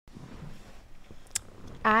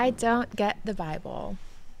I don't get the Bible.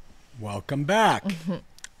 Welcome back.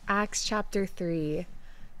 Acts chapter 3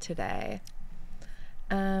 today.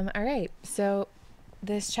 All right. So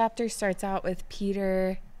this chapter starts out with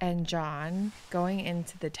Peter and John going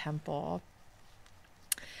into the temple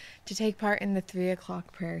to take part in the 3:00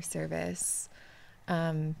 prayer service.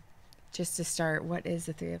 Just to start, what is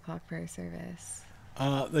the 3:00 prayer service?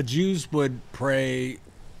 The Jews would pray,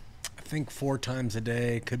 I think 4 times a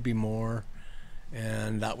day, could be more.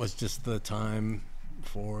 And that was just the time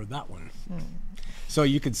for that one. So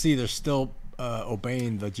you could see they're still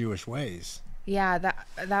obeying the Jewish ways. Yeah,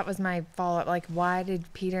 that was my follow-up. Like, why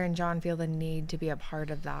did Peter and John feel the need to be a part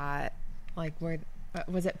of that? Like,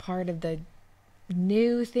 was it part of the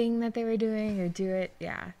new thing that they were doing, or do it?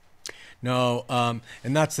 Yeah. No,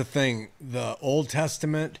 and that's the thing. The Old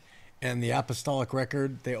Testament and the Apostolic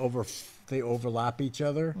Record, they overlap each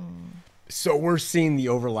other. So we're seeing the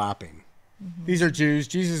overlapping. These are Jews.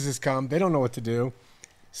 Jesus has come. They don't know what to do.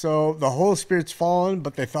 So the Holy Spirit's fallen,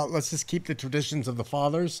 but they thought, let's just keep the traditions of the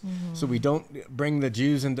fathers so we don't bring the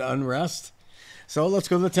Jews into unrest. So let's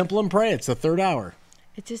go to the temple and pray. It's the 3rd hour.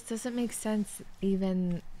 It just doesn't make sense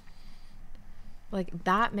even. Like,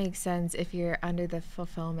 that makes sense if you're under the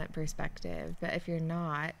fulfillment perspective. But if you're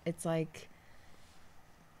not, it's like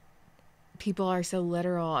people are so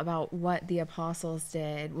literal about what the apostles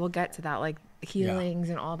did. We'll get to that, like healings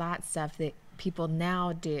and all that stuff that people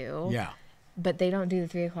now do. Yeah. But they don't do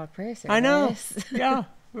the 3:00 prayer service. I know. Yeah,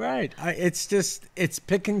 right. It's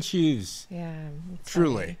pick and choose. Yeah. It's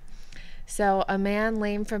Truly. funny. So a man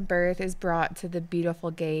lame from birth is brought to the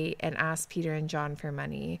Beautiful Gate and asks Peter and John for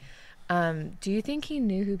money. Do you think he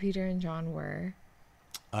knew who Peter and John were?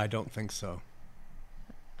 I don't think so.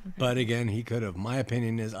 Okay. But again, he could have. My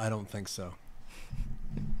opinion is I don't think so.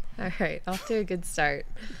 All right. Off to a good start.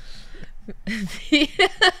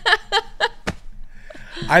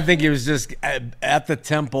 I think he was just at the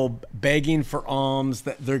temple begging for alms.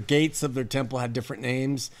 That their gates of their temple had different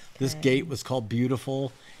names. This gate was called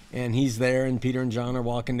Beautiful, and he's there, and Peter and John are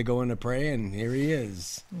walking to go in to pray, and here he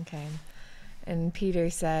is. Okay. And Peter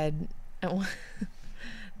said,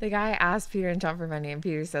 the guy asked Peter and John for money, and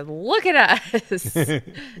Peter said, "Look at us."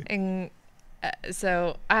 And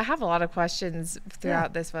so I have a lot of questions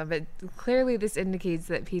throughout this one, but clearly this indicates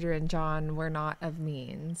that Peter and John were not of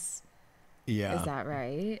means. Yeah. Is that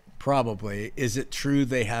right? Probably. Is it true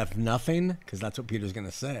they have nothing? Because that's what Peter's going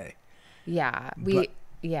to say. Yeah.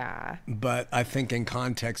 Yeah. But I think in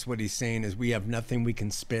context, what he's saying is we have nothing we can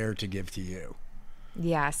spare to give to you.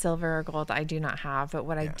 Yeah. Silver or gold I do not have, but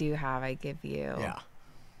what I do have, I give you. Yeah.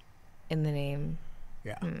 In the name.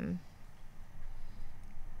 Yeah.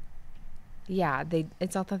 Yeah.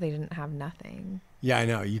 It's not that they didn't have nothing. Yeah, I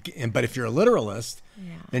know. But if you're a literalist,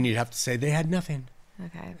 then you'd have to say they had nothing.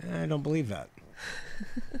 Okay. I don't believe that.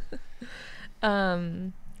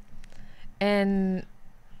 And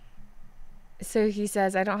so he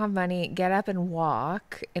says, "I don't have money. Get up and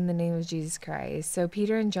walk in the name of Jesus Christ." So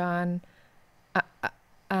Peter and John,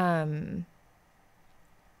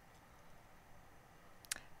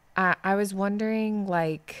 I was wondering,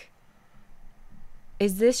 like,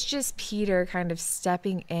 is this just Peter kind of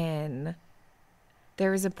stepping in? There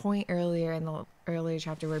was a point earlier in the earlier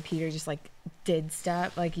chapter where Peter just like did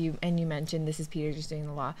stuff, like you mentioned, this is Peter just doing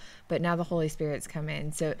the law, but now the Holy Spirit's come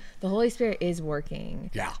in. So the Holy Spirit is working.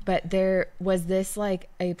 Yeah. But there was this like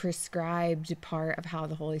a prescribed part of how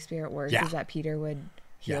the Holy Spirit works is that Peter would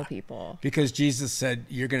heal people. Because Jesus said,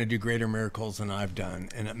 you're going to do greater miracles than I've done.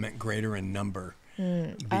 And it meant greater in number.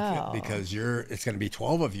 Because it's going to be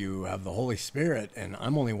 12 of you who have the Holy Spirit, and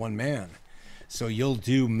I'm only one man. So you'll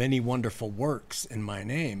do many wonderful works in my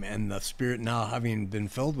name. And the Spirit now having been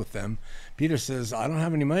filled with them, Peter says, I don't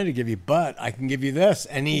have any money to give you, but I can give you this.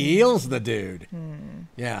 And he heals the dude.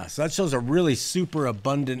 Yeah, so that shows a really super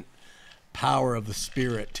abundant power of the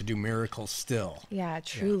Spirit to do miracles still. Yeah,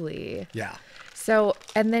 truly. Yeah. So,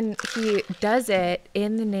 and then he does it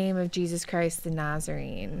in the name of Jesus Christ the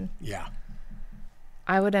Nazarene. Yeah.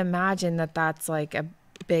 I would imagine that that's like a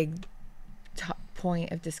big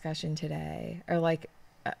point of discussion today, or like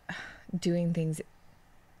doing things,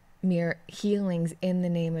 mere healings in the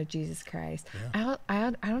name of Jesus Christ. I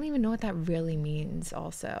don't even know what that really means.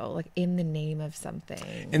 Also, like in the name of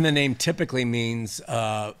something. In the name typically means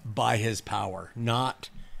by his power, not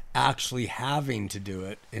actually having to do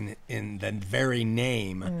it in the very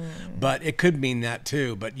name, but it could mean that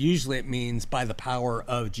too. But usually it means by the power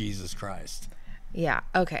of Jesus Christ. Yeah.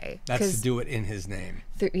 Okay. That's to do it in his name.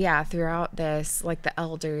 Throughout this, like the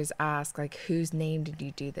elders ask, like, whose name did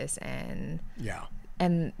you do this in? Yeah.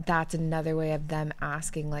 And that's another way of them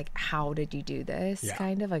asking, like, how did you do this? Yeah.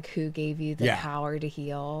 Kind of like, who gave you the power to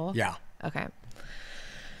heal? Yeah. Okay.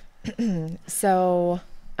 So,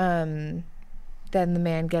 then the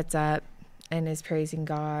man gets up and is praising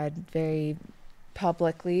God very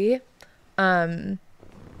publicly. And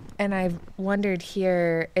I've wondered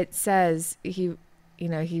here, it says he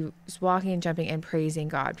was walking and jumping and praising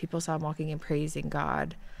God. People saw him walking and praising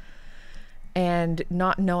God. And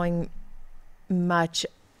not knowing much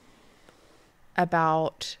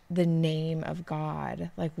about the name of God.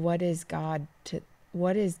 Like, what is God to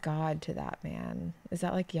that man? Is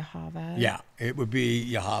that like Yahweh? Yeah, it would be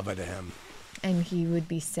Yahweh to him. And he would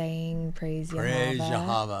be saying, praise Yahweh. Praise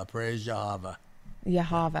Yahweh. Praise Yahweh.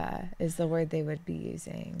 Yahweh is the word they would be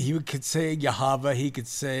using. He could say Yahweh. He could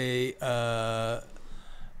say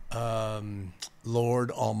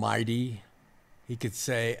Lord Almighty. He could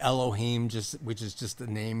say Elohim, which is just the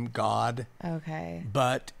name God. Okay.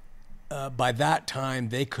 But by that time,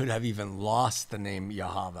 they could have even lost the name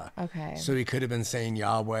Yahweh. Okay. So he could have been saying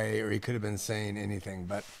Yahweh, or he could have been saying anything.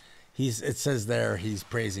 But it says there he's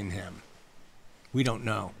praising him. We don't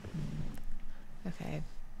know. Okay.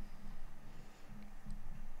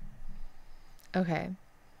 Okay.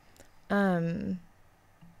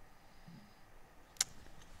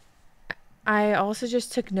 I also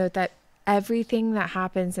just took note that everything that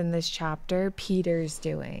happens in this chapter, Peter's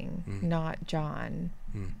doing, not John.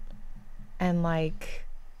 And like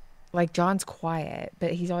John's quiet,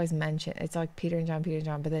 but he's always mentioned. It's like Peter and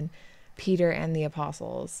John, but then Peter and the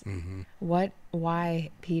apostles. Why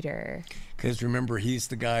Peter? Because remember, he's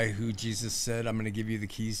the guy who Jesus said, I'm going to give you the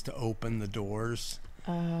keys to open the doors.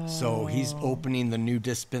 Oh. So he's opening the new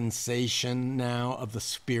dispensation now of the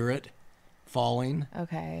Spirit falling.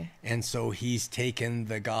 Okay. And so he's taken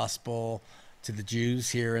the gospel to the Jews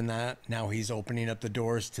here and that. Now he's opening up the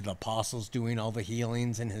doors to the apostles, doing all the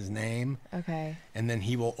healings in his name. Okay. And then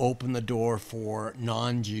he will open the door for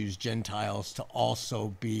non-Jews, Gentiles, to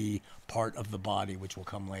also be part of the body, which will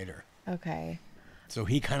come later. Okay. So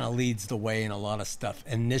he kind of leads the way in a lot of stuff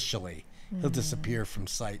initially. He'll disappear from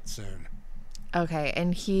sight soon. Okay.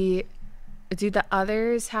 And do the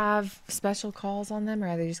others have special calls on them, or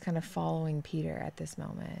are they just kind of following Peter at this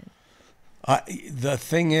moment? The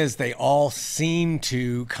thing is, they all seem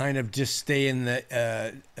to kind of just stay in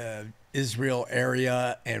the Israel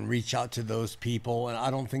area and reach out to those people. And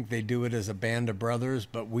I don't think they do it as a band of brothers,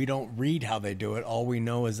 but we don't read how they do it. All we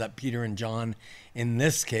know is that Peter and John, in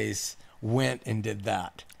this case, went and did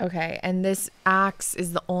that. Okay. And this Acts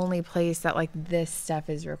is the only place that like this stuff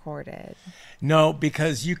is recorded. No,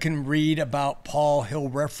 because you can read about Paul. He'll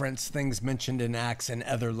reference things mentioned in Acts and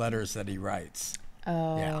other letters that he writes.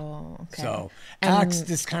 Oh, Yeah. okay. So Acts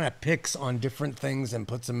just kind of picks on different things and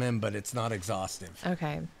puts them in, but it's not exhaustive.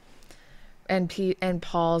 Okay. And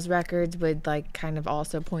Paul's records would like kind of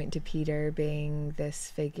also point to Peter being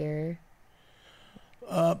this figure.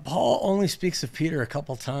 Paul only speaks of Peter a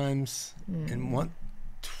couple times, and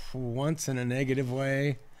once in a negative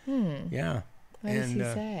way. Yeah. What does he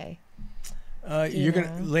say? You're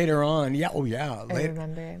gonna later on. Yeah. Oh, yeah. I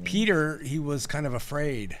remember. I mean. Peter, he was kind of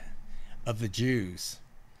afraid of the Jews.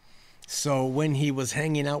 So when he was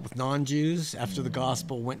hanging out with non-Jews, after the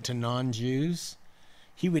gospel went to non-Jews,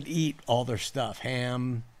 he would eat all their stuff,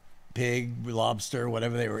 ham, pig, lobster,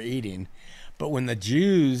 whatever they were eating. But when the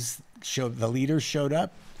the leaders showed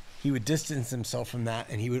up, he would distance himself from that,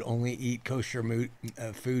 and he would only eat kosher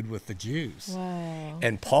food with the Jews. Wow.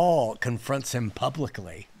 And Paul confronts him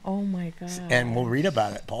publicly. Oh my God. And we'll read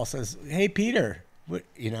about it. Paul says, "Hey, Peter, what,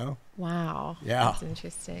 Wow. Yeah. That's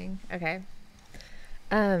interesting. Okay.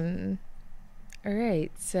 All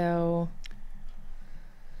right. So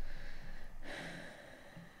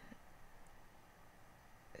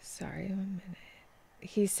sorry, 1 minute.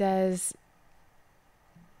 He says,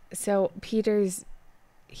 so Peter's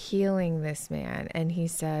healing this man, and he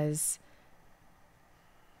says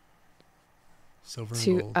silver and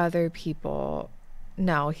to gold. other people.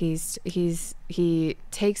 No, he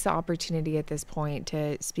takes the opportunity at this point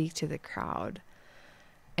to speak to the crowd.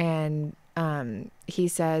 And he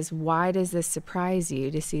says, why does this surprise you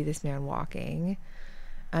to see this man walking?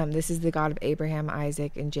 This is the God of Abraham,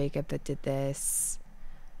 Isaac, and Jacob that did this.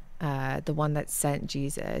 The one that sent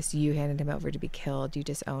Jesus. You handed him over to be killed. You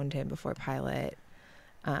disowned him before Pilate.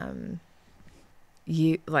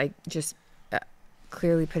 You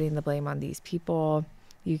clearly putting the blame on these people.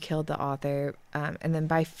 You killed the author. And then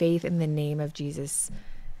by faith in the name of Jesus,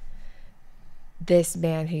 this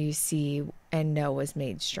man who you see and know was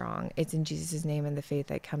made strong. It's in Jesus' name and the faith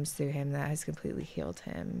that comes through him that has completely healed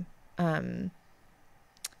him. I'm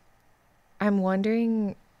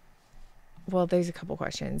wondering well, there's a couple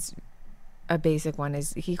questions. A basic one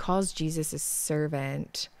is he calls Jesus a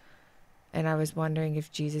servant, and I was wondering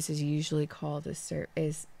if Jesus is usually called a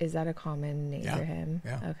is that a common name for him?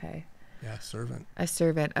 Yeah. Okay. Yeah, servant. A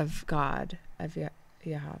servant of God, of Yahweh.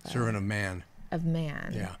 Servant of man. Of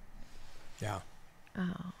man. Yeah. Yeah.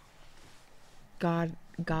 Oh.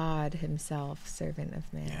 God himself, servant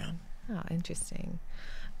of man. Yeah. Oh, interesting.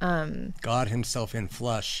 God himself in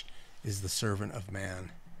flesh is the servant of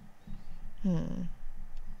man.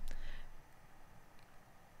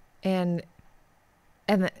 And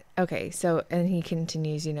okay, so, and he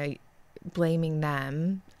continues, blaming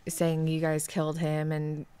them, saying you guys killed him,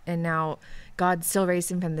 and now God still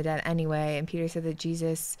raised him from the dead anyway. And Peter said that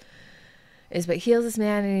Jesus is what heals this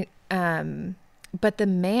man, and but the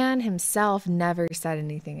man himself never said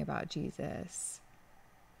anything about Jesus.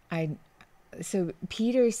 So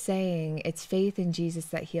Peter's saying it's faith in Jesus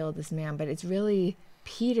that healed this man, but it's really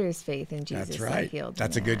Peter's faith in Jesus that healed the man.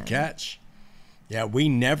 That's a good catch. Yeah, we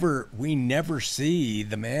never see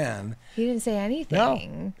the man. He didn't say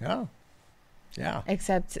anything. No. Yeah.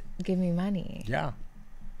 Except give me money. Yeah.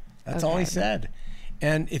 That's all he said.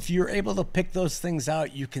 And if you're able to pick those things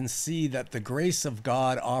out, you can see that the grace of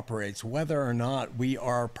God operates whether or not we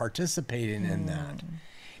are participating in that.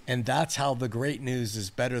 And that's how the great news is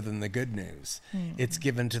better than the good news. It's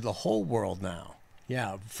given to the whole world now.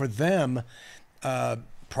 Yeah. For them,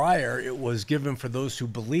 prior, it was given for those who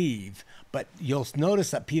believe. But you'll notice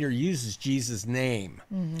that Peter uses Jesus' name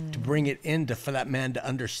to bring it into for that man to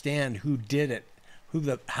understand who did it,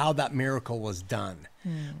 how that miracle was done.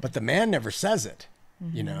 But the man never says it,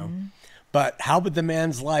 But how would the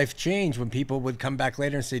man's life change when people would come back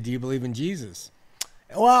later and say, "Do you believe in Jesus?"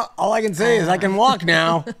 Well, all I can say is I can walk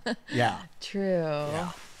now. Yeah. True.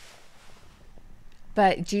 Yeah.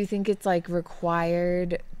 But do you think it's like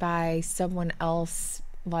required by someone else?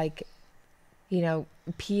 Like,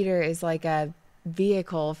 Peter is like a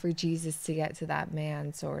vehicle for Jesus to get to that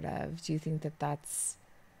man, sort of. Do you think that that's...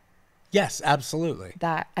 Yes, absolutely.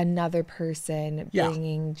 That another person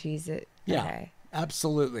bringing Jesus... Yeah, okay.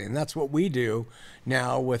 Absolutely. And that's what we do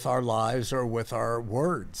now with our lives or with our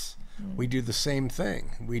words. We do the same thing.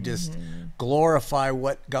 We just glorify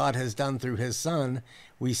what God has done through his son.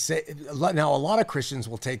 We say, now a lot of Christians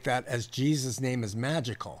will take that as Jesus' name is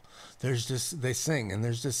magical. They sing, and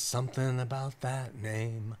there's just something about that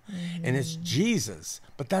name. And it's Jesus,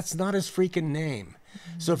 but that's not his freaking name.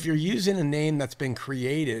 So if you're using a name that's been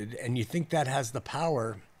created and you think that has the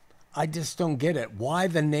power, I just don't get it. Why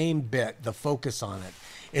the name bit, the focus on it?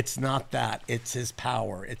 It's not that. It's his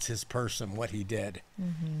power. It's his person, what he did.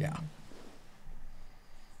 Yeah.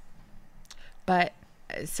 But,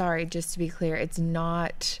 sorry, just to be clear, it's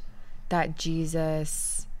not that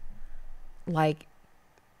Jesus, like,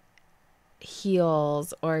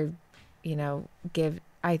 heals or,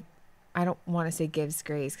 I don't want to say gives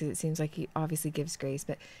grace because it seems like he obviously gives grace,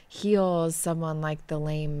 but heals someone like the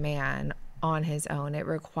lame man on his own. It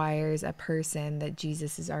requires a person that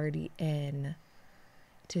Jesus is already in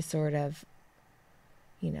to sort of,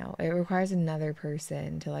 it requires another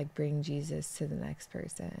person to like bring Jesus to the next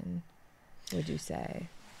person, would you say?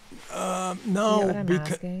 No,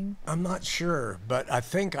 because I'm not sure, but I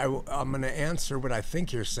think I'm going to answer what I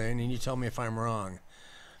think you're saying, and you tell me if I'm wrong.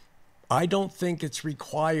 I don't think it's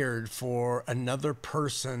required for another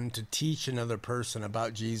person to teach another person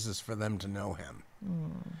about Jesus for them to know him.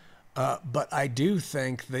 But I do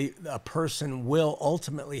think a person will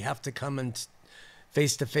ultimately have to come and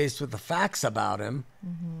face to face with the facts about him,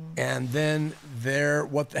 and then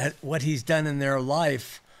what he's done in their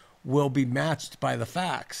life will be matched by the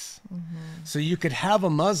facts. So you could have a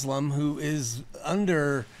Muslim who is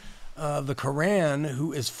under the Quran,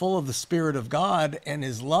 who is full of the Spirit of God and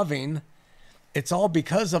is loving. It's all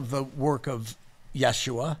because of the work of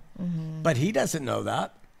Yeshua, but he doesn't know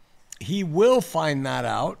that. He will find that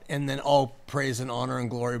out, and then all praise and honor and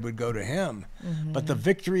glory would go to him. But the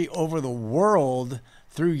victory over the world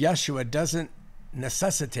through Yeshua doesn't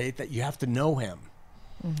necessitate that you have to know him.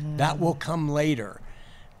 That will come later.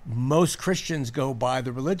 Most Christians go by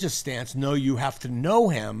the religious stance, no, you have to know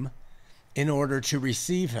him in order to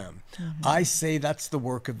receive him. I say that's the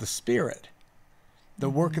work of the Spirit. The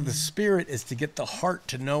work of the Spirit is to get the heart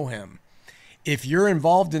to know him. If you're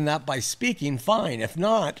involved in that by speaking, fine. If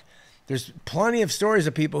not, there's plenty of stories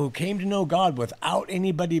of people who came to know God without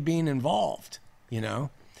anybody being involved,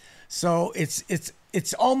 So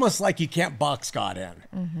it's almost like you can't box God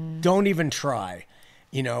in. Don't even try.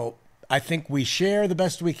 I think we share the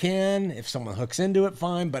best we can. If someone hooks into it,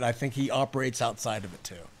 fine, but I think he operates outside of it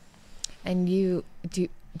too. And do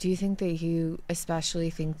you think that you especially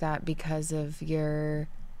think that because of your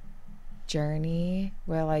journey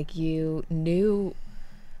where like you knew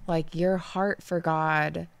like your heart for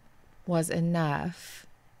God was enough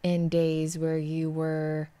in days where you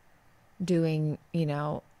were doing, you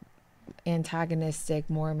know, antagonistic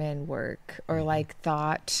Mormon work, or like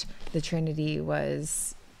thought the Trinity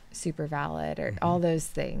was super valid, or all those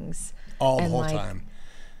things. All the And, whole like, time.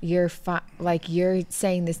 You're like you're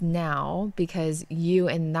saying this now because you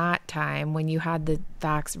in that time when you had the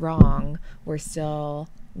facts wrong were still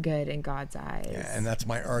good in God's eyes. Yeah, and that's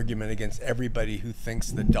my argument against everybody who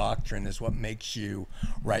thinks the doctrine is what makes you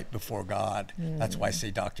right before God. That's why I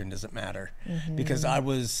say doctrine doesn't matter. Because I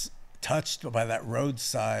was touched by that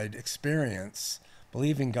roadside experience,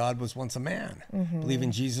 believing God was once a man,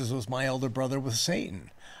 believing Jesus was my elder brother with Satan.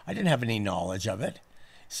 I didn't have any knowledge of it.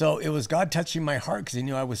 So it was God touching my heart because he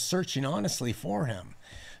knew I was searching honestly for him.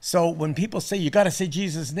 So when people say you got to say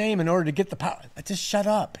Jesus' name in order to get the power, just shut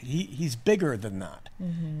up. He's bigger than that.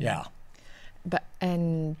 Yeah. But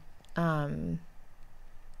oh my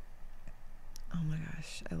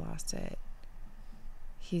gosh, I lost it.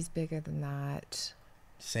 He's bigger than that.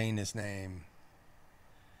 Saying his name,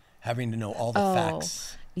 having to know all the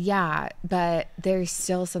facts. Yeah, but there's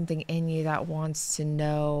still something in you that wants to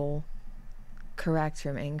know correct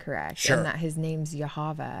from incorrect. Sure. And that his name's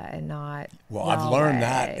Jehovah and not Well, Yahweh. I've learned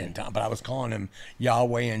that in time, but I was calling him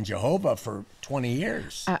Yahweh and Jehovah for 20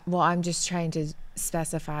 years. Well, I'm just trying to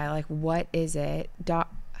specify, like, what is it?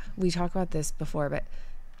 We talked about this before, but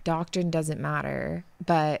doctrine doesn't matter,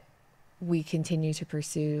 but we continue to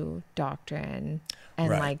pursue doctrine and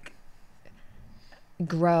Right. like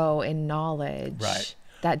grow in knowledge. Right.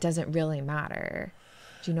 That doesn't really matter.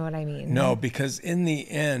 Do you know what I mean? No, because in the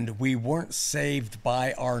end, we weren't saved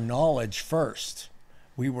by our knowledge first.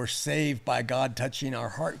 We were saved by God touching our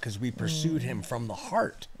heart because we pursued him from the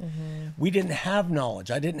heart. We didn't have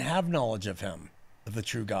knowledge. I didn't have knowledge of him, of the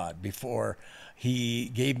true God, before he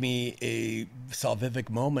gave me a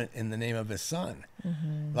salvific moment in the name of his son.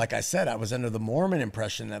 Like I said, I was under the Mormon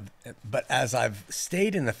impression of, but as I've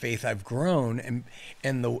stayed in the faith, I've grown,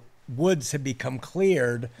 and the woods have become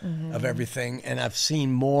cleared of everything, and I've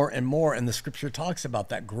seen more and more, and the scripture talks about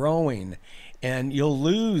that growing, and you'll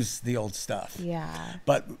lose the old stuff. Yeah.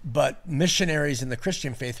 But missionaries in the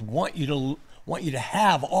Christian faith want you to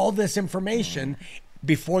have all this information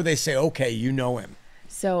before they say, okay, you know him.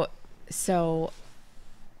 So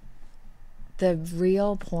the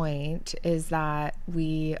real point is that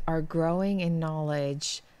we are growing in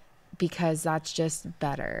knowledge because that's just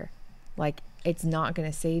better. Like, it's not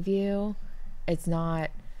going to save you. It's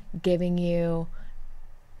not giving you,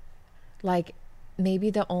 like,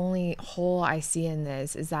 maybe the only hole I see in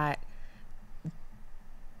this is that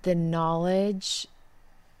the knowledge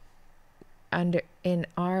in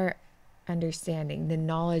our understanding, the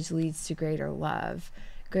knowledge leads to greater love.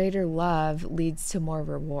 Greater love leads to more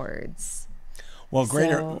rewards. Well,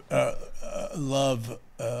 greater love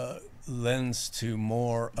lends to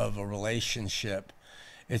more of a relationship.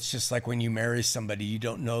 It's just like when you marry somebody, you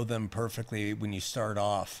don't know them perfectly when you start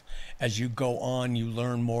off. As you go on, you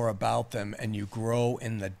learn more about them and you grow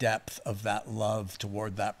in the depth of that love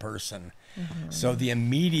toward that person. So the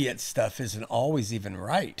immediate stuff isn't always even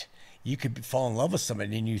right. You could fall in love with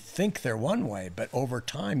somebody and you think they're one way, but over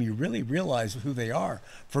time you really realize who they are,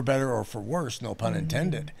 for better or for worse, no pun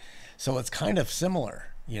intended. So it's kind of similar,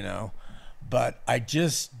 you know, but I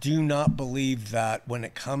just do not believe that when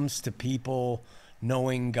it comes to people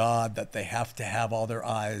knowing God, that they have to have all their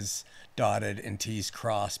I's dotted and T's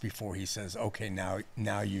crossed before he says, okay,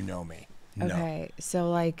 now you know me. No. Okay, so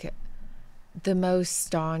like the most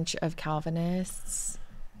staunch of Calvinists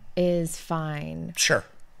is fine Sure.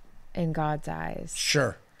 in God's eyes.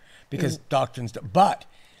 Sure. Because doctrines, but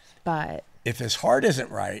But if his heart isn't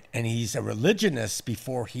right and he's a religionist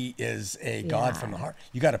before he is a God from the heart,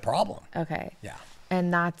 you got a problem. okay. Yeah.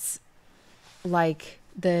 And that's like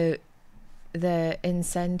the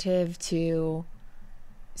incentive to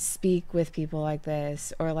speak with people like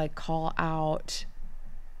this or like call out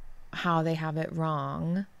how they have it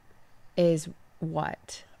wrong is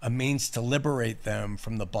what? A means to liberate them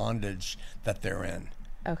from the bondage that they're in.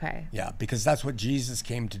 Okay. Yeah, because that's what Jesus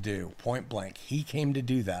came to do, point blank. He came to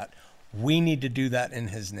do that. We need to do that in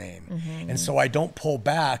his name. And so I don't pull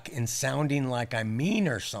back in sounding like I'm mean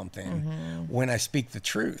or something when I speak the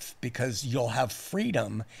truth, because you'll have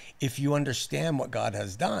freedom if you understand what God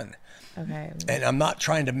has done. Okay. And I'm not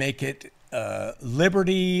trying to make it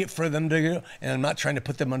liberty for them to go, and I'm not trying to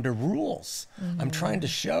put them under rules. I'm trying to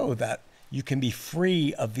show that you can be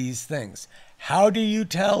free of these things. How do you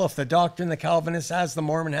tell if the doctrine the Calvinist has, the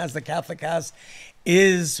Mormon has, the Catholic has,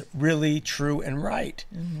 is really true and right?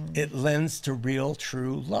 It lends to real,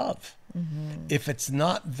 true love. If it's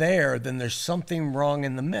not there, then there's something wrong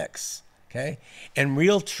in the mix. Okay. And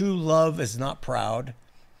real true love is not proud.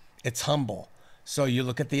 It's humble. So you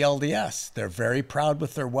look at the LDS, they're very proud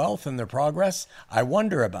with their wealth and their progress. I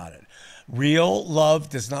wonder about it. Real love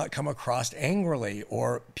does not come across angrily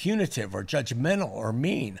or punitive or judgmental or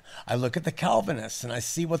mean. I look at the Calvinists and I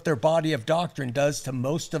see what their body of doctrine does to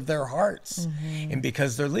most of their hearts. And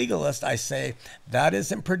because they're legalist, I say that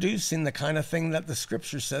isn't producing the kind of thing that the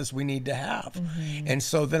scripture says we need to have. And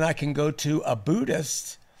so then I can go to a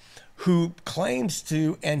Buddhist who claims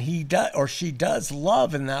to, and he does or she does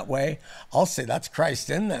love in that way. I'll say that's Christ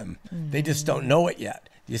in them. They just don't know it yet.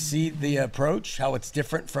 You see the approach, how it's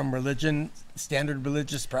different from religion, standard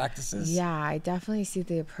religious practices? Yeah, I definitely see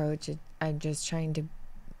the approach. I'm just trying to,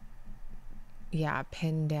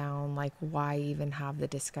 pin down like why even have the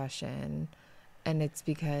discussion. And it's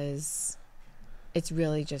because it's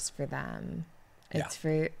really just for them.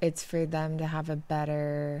 It's for them to have a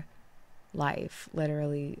better life,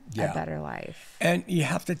 literally a better life. And you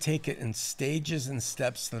have to take it in stages and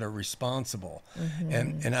steps that are responsible.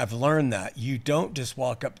 And I've learned that you don't just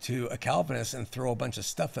walk up to a Calvinist and throw a bunch of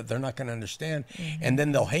stuff that they're not going to understand, and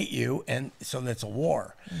then they'll hate you, and so that's a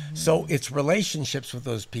war. So it's relationships with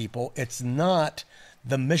those people. It's not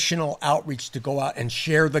the missional outreach to go out and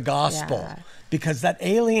share the gospel, because that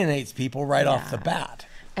alienates people right off the bat.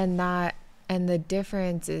 And the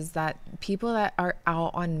difference is that people that are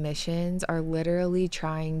out on missions are literally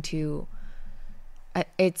trying to,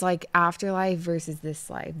 it's like afterlife versus this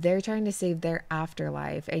life. They're trying to save their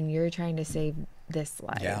afterlife and you're trying to save this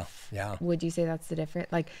life. Yeah. Would you say that's the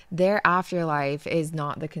difference? Like their afterlife is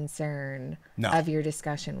not the concern of your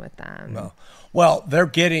discussion with them. No. Well, they're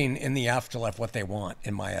getting in the afterlife what they want,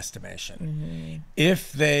 in my estimation.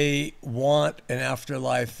 If they want an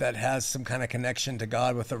afterlife that has some kind of connection to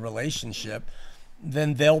God with a relationship,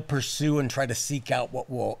 then they'll pursue and try to seek out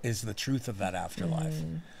what is the truth of that afterlife.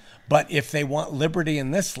 But if they want liberty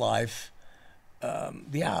in this life,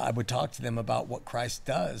 I would talk to them about what Christ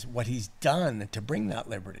does, what he's done to bring that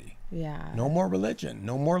liberty. No more religion,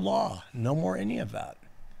 no more law, no more any of that.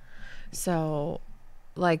 So,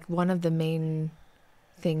 like, one of the main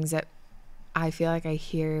things that I feel like I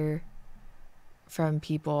hear from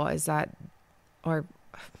people is that, or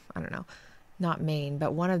I don't know, not main,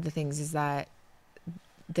 but one of the things is that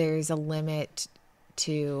there's a limit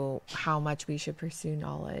to how much we should pursue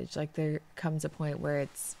knowledge. Like there comes a point where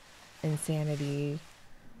it's insanity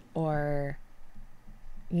or,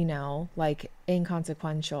 like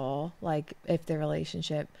inconsequential, like if the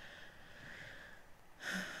relationship,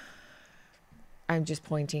 I'm just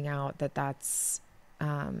pointing out that's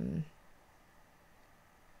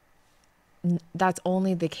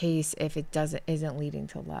only the case if it isn't leading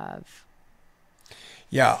to love.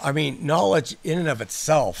 Yeah, I mean, knowledge in and of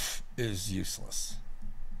itself is useless.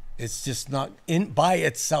 It's just not by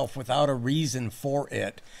itself without a reason for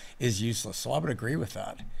it is useless. So I would agree with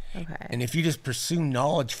that. Okay. And if you just pursue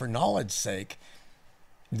knowledge for knowledge's sake,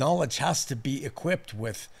 knowledge has to be equipped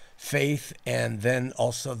with faith and then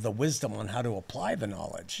also the wisdom on how to apply the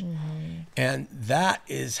knowledge. And that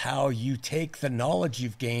is how you take the knowledge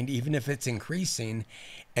you've gained, even if it's increasing,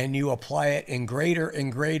 and you apply it in greater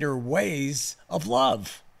and greater ways of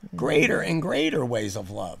love, greater and greater ways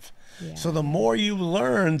of love. So the more you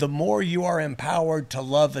learn, the more you are empowered to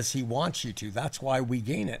love as he wants you to. That's why we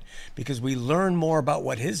gain it, because we learn more about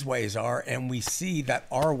what his ways are and we see that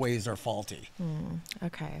our ways are faulty.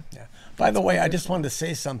 Okay. Yeah. By the way, I just wanted to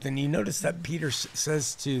say something. You notice that Peter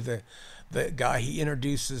says to the guy, he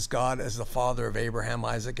introduces God as the father of Abraham,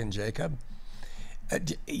 Isaac, and Jacob.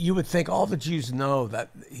 You would think all the Jews know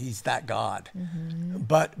that he's that God.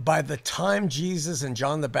 But by the time Jesus and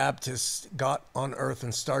John the Baptist got on earth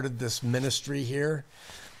and started this ministry here,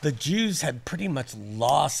 the Jews had pretty much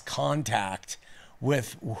lost contact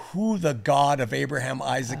with who the God of Abraham,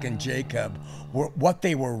 Isaac, and Jacob were, what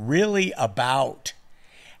they were really about,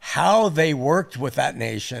 how they worked with that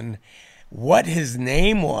nation, what his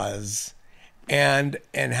name was, and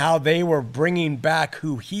how they were bringing back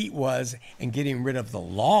who he was and getting rid of the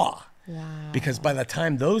law. Wow. Because by the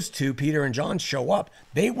time those two, Peter and John, show up,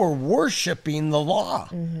 they were worshiping the law.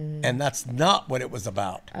 And that's not what it was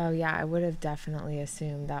about. Oh, yeah. I would have definitely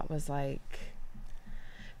assumed that was like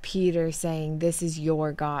Peter saying, this is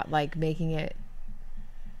your God, like making it,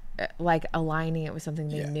 like aligning it with something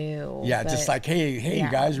they knew. Yeah, just like, hey, you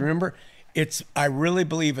guys, remember? I really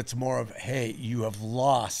believe it's more of, hey, you have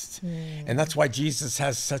lost. And that's why Jesus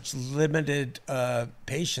has such limited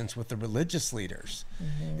patience with the religious leaders.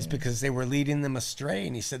 It's because they were leading them astray.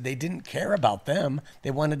 And he said they didn't care about them.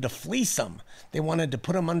 They wanted to fleece them. They wanted to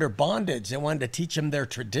put them under bondage. They wanted to teach them their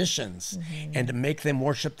traditions and to make them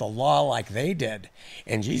worship the law like they did.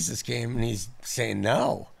 And Jesus came and he's saying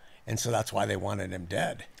no. And so that's why they wanted him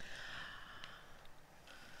dead.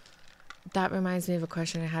 That reminds me of a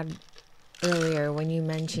question I had earlier when you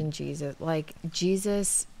mentioned Jesus. Like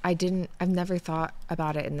Jesus, I've never thought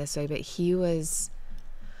about it in this way, but he was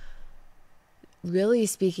really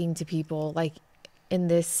speaking to people like in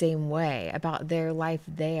this same way about their life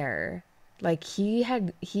there. Like he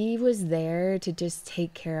was there to just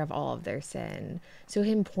take care of all of their sin. So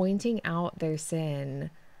him pointing out their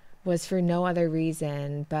sin was for no other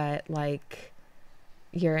reason but like,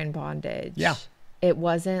 you're in bondage. Yeah. It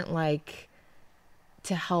wasn't like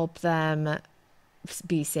to help them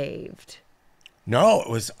be saved. No, it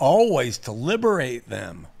was always to liberate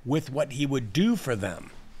them with what he would do for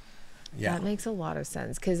them. Yeah. That makes a lot of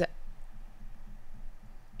sense. Because,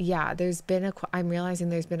 yeah, I'm realizing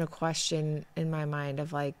there's been a question in my mind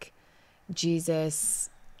of like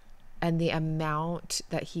Jesus and the amount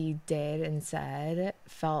that he did and said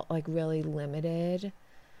felt like really limited.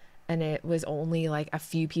 And it was only like a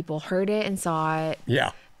few people heard it and saw it.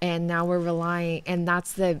 Yeah. And now we're relying, and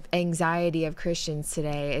that's the anxiety of Christians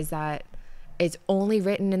today, is that it's only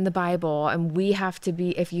written in the Bible, and we have to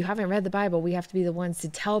be, if you haven't read the Bible, we have to be the ones to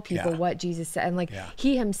tell people what Jesus said. And like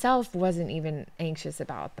he himself wasn't even anxious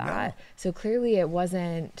about that. No. So clearly it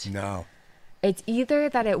wasn't. No. It's either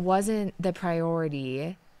that it wasn't the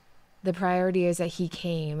priority. The priority is that he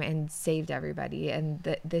came and saved everybody, and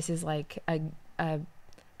that this is like a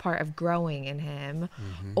part of growing in him,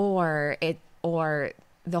 or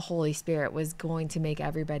the Holy Spirit was going to make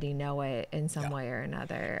everybody know it in some way or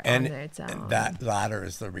another on its own. And that latter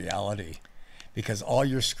is the reality, because all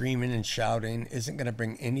your screaming and shouting isn't going to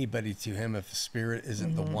bring anybody to him if the Spirit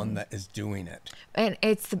isn't the one that is doing it. And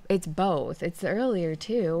it's both. It's earlier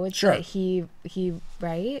too. It's sure. That he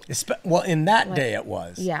right? Well, in that day it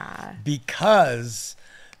was. Yeah. Because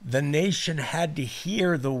the nation had to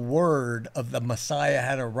hear the word of the Messiah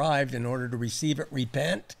had arrived in order to receive it,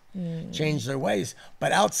 repent, change their ways.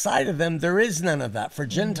 But outside of them, there is none of that. For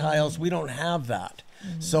Gentiles, we don't have that.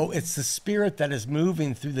 So it's the Spirit that is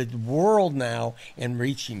moving through the world now and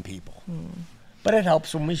reaching people. But it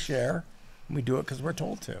helps when we share. We do it because we're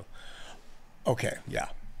told to. Okay, yeah.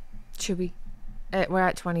 Should we? We're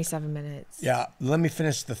at 27 minutes. Yeah, let me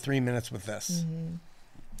finish the 3 minutes with this.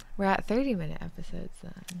 We're at 30-minute episodes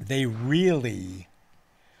then. They really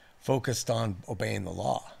focused on obeying the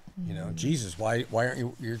law. You know, Jesus, why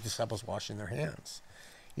aren't your disciples washing their hands?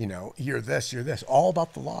 You know, you're this, all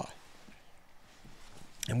about the law.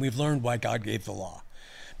 And we've learned why God gave the law.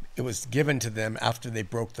 It was given to them after they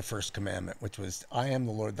broke the first commandment, which was, I am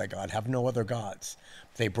the Lord thy God, have no other gods.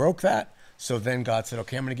 They broke that. So then God said,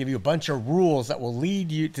 okay, I'm going to give you a bunch of rules that will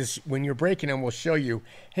lead you to, when you're breaking them, will show you,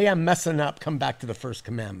 hey, I'm messing up. Come back to the first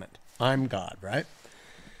commandment. I'm God, right?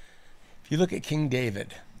 If you look at King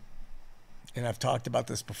David, and I've talked about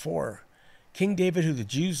this before, King David, who the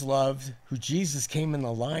Jews loved, who Jesus came in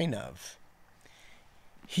the line of,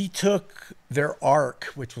 he took their ark,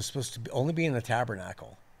 which was supposed to only be in the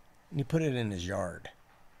tabernacle, and he put it in his yard.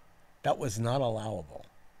 That was not allowable,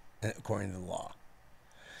 according to the law.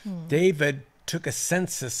 David took a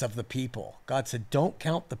census of the people. God said, don't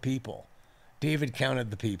count the people. David counted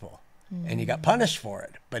the people, and he got punished for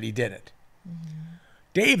it, but he did it.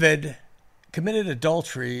 David committed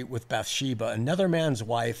adultery with Bathsheba, another man's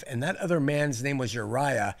wife, and that other man's name was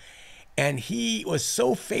Uriah. And he was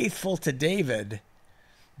so faithful to David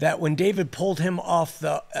that when David pulled him out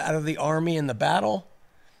of the army in the battle,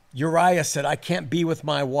 Uriah said, I can't be with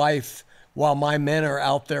my wife while my men are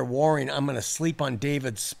out there warring. I'm going to sleep on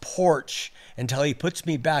David's porch until he puts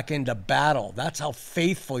me back into battle. That's how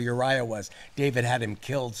faithful Uriah was. David had him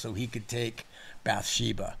killed so he could take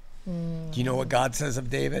Bathsheba. Do you know what God says of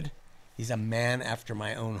David? He's a man after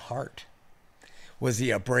my own heart. Was he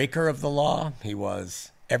a breaker of the law? He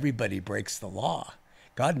was. Everybody breaks the law.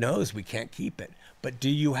 God knows we can't keep it. But do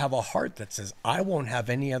you have a heart that says, I won't have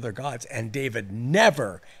any other gods? And David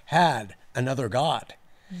never had another God.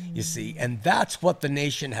 You see, and that's what the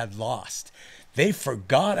nation had lost. They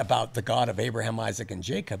forgot about the God of Abraham, Isaac, and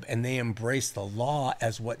Jacob, and they embraced the law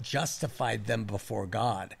as what justified them before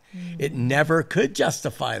God. It never could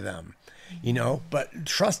justify them, you know, but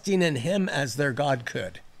trusting in him as their God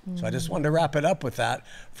could. So I just wanted to wrap it up with that.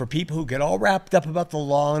 For people who get all wrapped up about the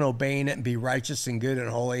law and obeying it and be righteous and good and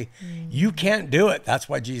holy, you can't do it. That's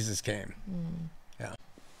why Jesus came. Yeah.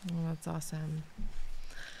 Oh, that's awesome.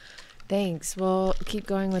 Thanks. We'll keep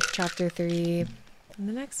going with chapter 3 in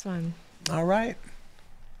the next one. All right.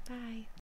 Bye.